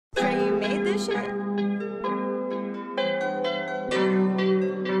this shit?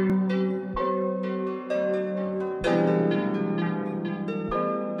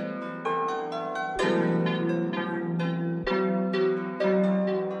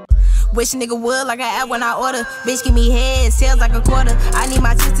 Wish a nigga would like I app when I order. Bitch give me head, sales like a quarter. I need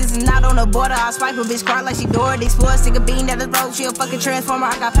my sisters and not on the border. I swipe a bitch cry like she Dora. Explore, stick a bean at the throat. She a fucking transformer.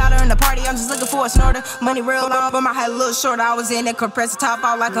 I got powder in the party. I'm just looking for a snorter. Money real long, but my head a little short. I was in that compressor top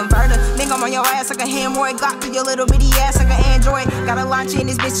out like converter. Nigga, I'm on your ass like a hemorrhoid. Glock through your little bitty ass like an android. Gotta launch in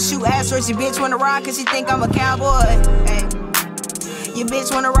this bitch to shoot asteroids. Your bitch wanna ride cause she think I'm a cowboy. Hey. Your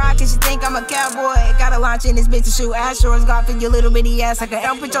bitch wanna rock cause she think I'm a cowboy. Gotta launch in this bitch to shoot asteroids. God for your little bitty ass like a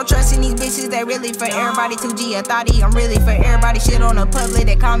don't put your trust in these bitches. They really for everybody. TooGee a thotty. I'm really for everybody. Shit on the public.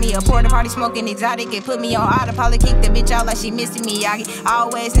 They call me a porta party smoking exotic. It put me on autopilot. Kick the bitch out like she missing me. I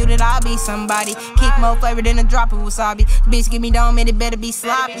always knew that I'll be somebody. Kick more flavor than a drop of wasabi. The bitch give me dome and it better be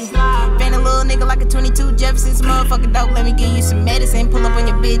sloppy. Fan a little nigga like a 22 Jefferson's motherfucking dope. Let me give you some medicine. Pull up on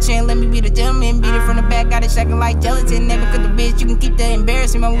your bitch and let me be the gentleman. Beat it from the back. Got it shaking like gelatin. Never cut the bitch. You can keep the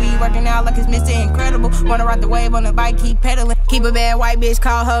embarrassing. My weed working out like it's Mr. Incredible. Wanna ride the wave on the bike, keep pedaling. Keep a bad white bitch,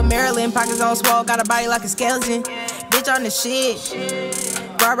 call her Marilyn. Pockets on swole, got a body like a skeleton. Bitch on the shit,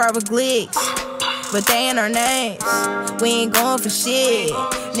 rah with glicks, but they ain't our names. We ain't going for shit.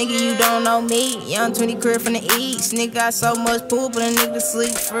 Nigga, you don't know me. Young 20 crib from the east. Nigga got so much poop, but a nigga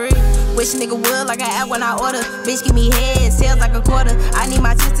sleep free. Wish a nigga would like I app when I order. Bitch give me head, sales like a quarter. I need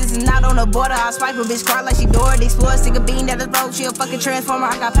my sisters and not on the border. I swipe a bitch cry like she Dora. Explore, stick a bean at the throat. She a fucking transformer.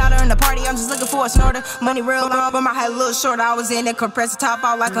 I got powder in the party. I'm just looking for a snorter. Money real long, but my head a little short. I was in that compressor top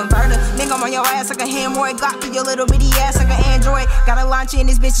out like converter. Nigga, I'm on your ass like a hemorrhoid. Glock through your little bitty ass like an android. Gotta launch in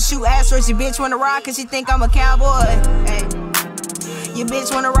this bitch to shoot asteroids. Your bitch wanna ride cause she think I'm a cowboy. Hey. Your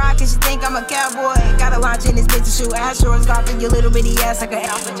bitch wanna rock cause she think I'm a cowboy. Gotta launch in this bitch to shoot asteroids. God for your little bitty ass like a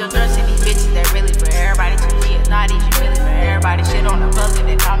don't put your trust in these bitches. They really for everybody. TooGee a thotty. She really for everybody. Shit on the public.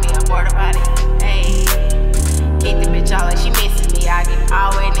 They call me a border potty. Hey. Keep the bitch out like she missing me. I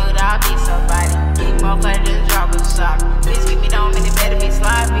always knew that I'd be somebody. Keep more flavor than a drop of sock. Bitch give me dome and it better be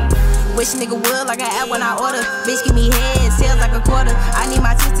sloppy. Wish a nigga would like I app when I order. Bitch give me head, sales like a quarter. I need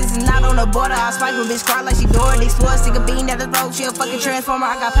my sisters and not on the border. I swipe a bitch cry like she Dora. Explore, stick a bean at the throat. She a fucking transformer.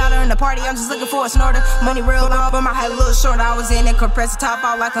 I got powder in the party. I'm just looking for a snorter. Money real long, but my head a little short. I was in that compressor top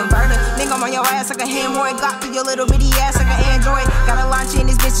out like converter. Nigga, I'm on your ass like a hemorrhoid. Glock through your little bitty ass like an android. Gotta launch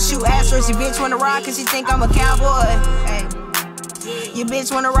in this bitch to shoot asteroids. Your bitch wanna ride cause she think I'm a cowboy. Hey. Your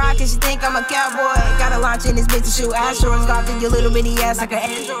bitch wanna rock cause she think I'm a cowboy. Gotta launch in this bitch to shoot asteroids. God through your little bitty ass like an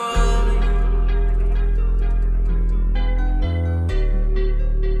android.